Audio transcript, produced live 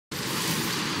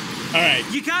All right.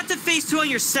 You got to phase 2 on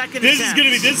your second This attempt.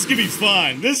 is gonna be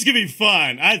fun. This is gonna be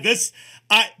fun.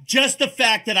 Just the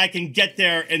fact that I can get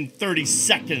there in 30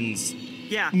 seconds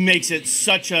makes it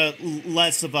such a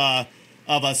less of a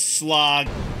slog.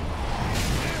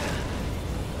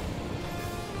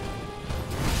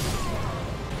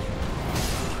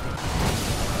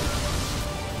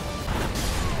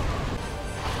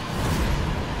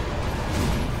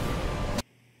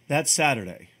 That's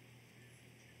Saturday.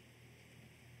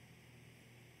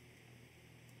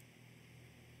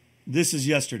 This is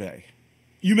yesterday.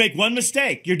 You make one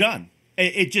mistake, you're done.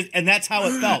 And that's how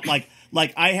it felt.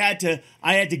 Like I had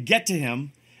to get to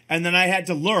him, and then I had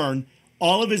to learn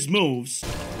all of his moves.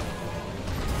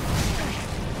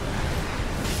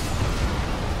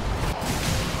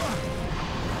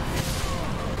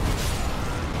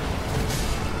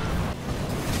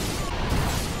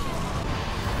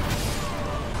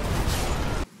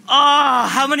 Oh,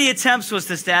 how many attempts was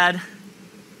this, Dad?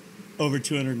 Over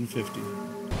 250.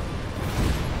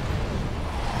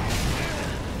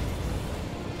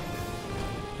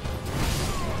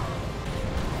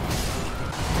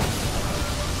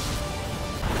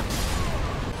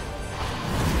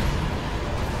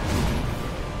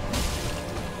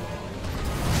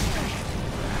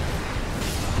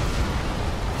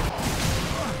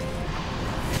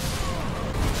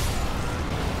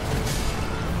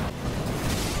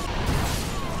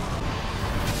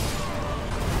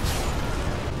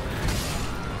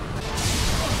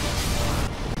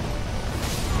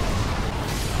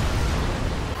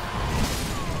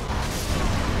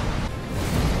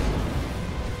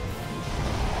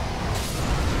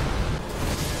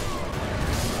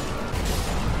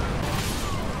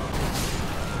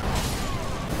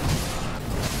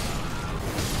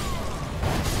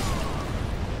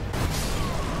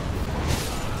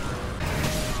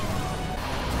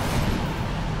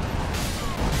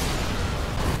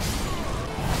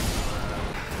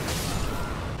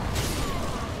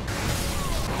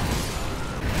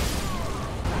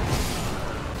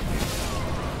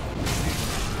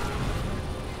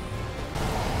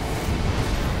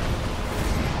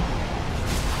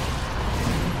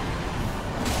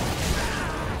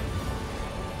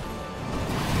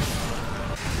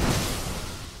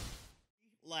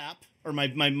 Lap, or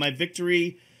my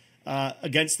victory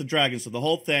against the dragon. So the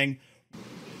whole thing.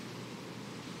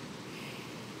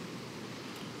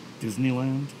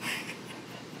 Disneyland.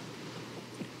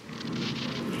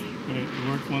 It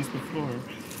worked once before.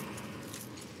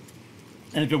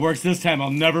 And if it works this time,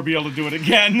 I'll never be able to do it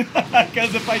again.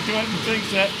 Because if I do it and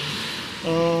jinx it.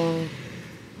 Oh.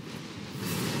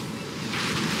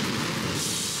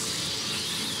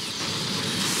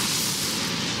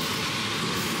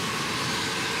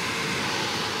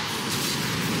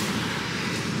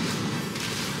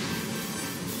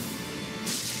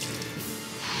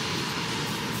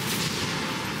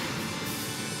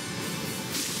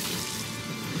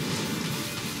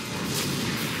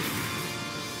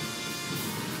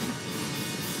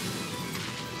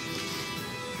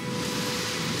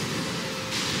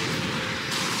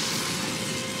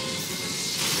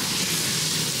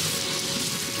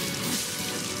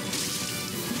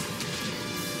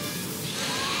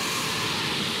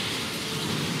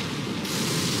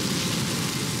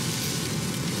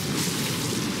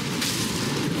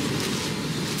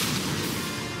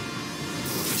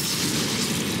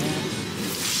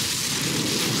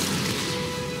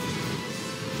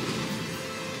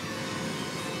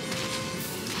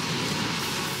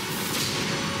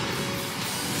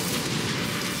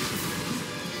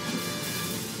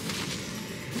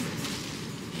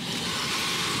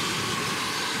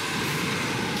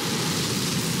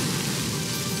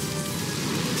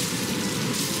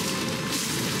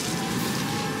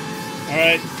 All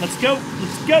right, let's go.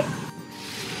 Let's go.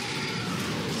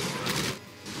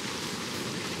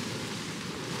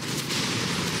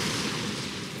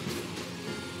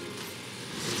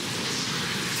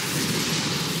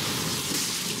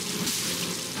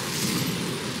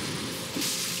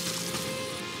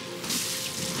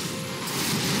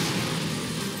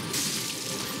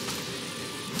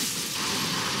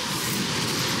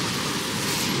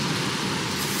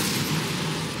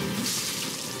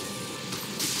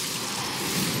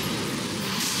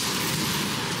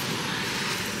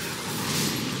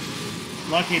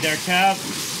 Lucky there, Cav.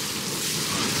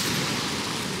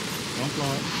 Don't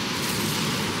blow it.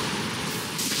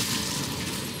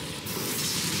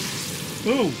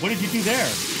 Ooh, what did you do there?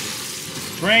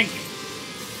 Drink.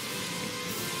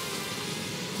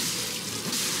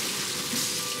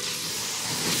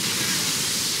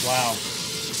 Wow.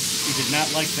 You did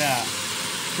not like that.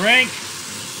 Drink.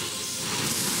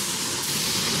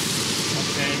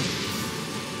 Okay.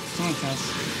 on,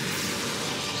 Cass.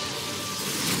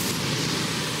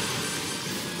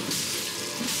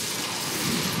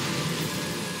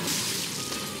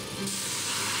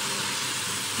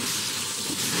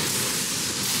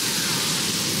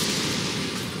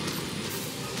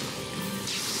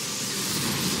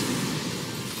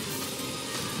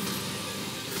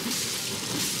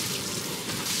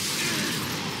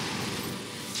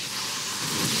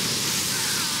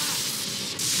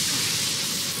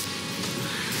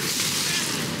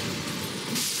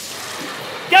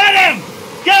 Got him!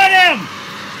 Got him!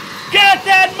 Got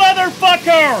that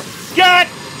motherfucker! Got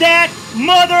that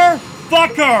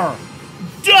motherfucker!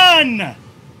 Done!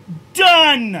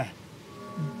 Done!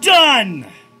 Done!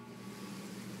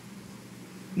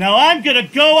 Now I'm gonna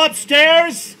go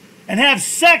upstairs and have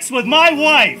sex with my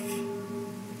wife!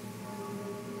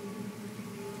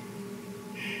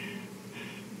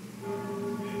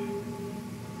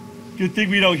 Good thing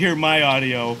we don't hear my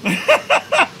audio.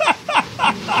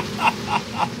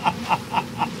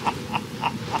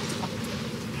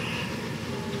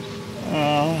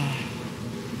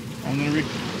 I'm gonna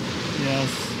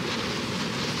yes.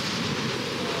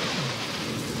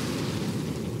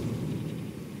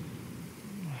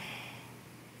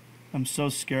 I'm so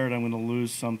scared I'm gonna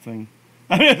lose something.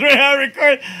 I'm gonna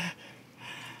record.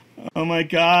 Oh my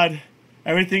God.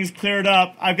 Everything's cleared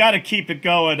up. I've got to keep it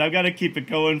going. I've got to keep it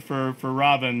going for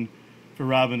Robin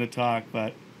to talk,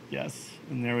 but yes,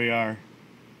 and there we are.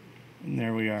 And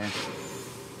there we are.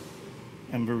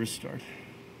 Ember restored.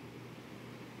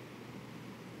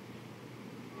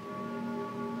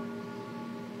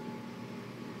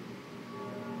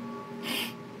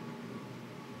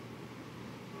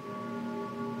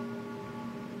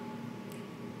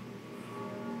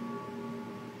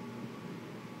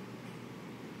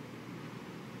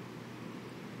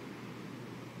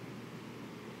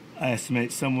 I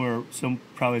estimate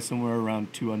probably somewhere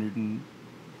around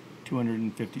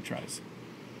 250 tries.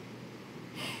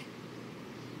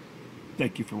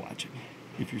 Thank you for watching,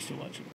 if you're still watching.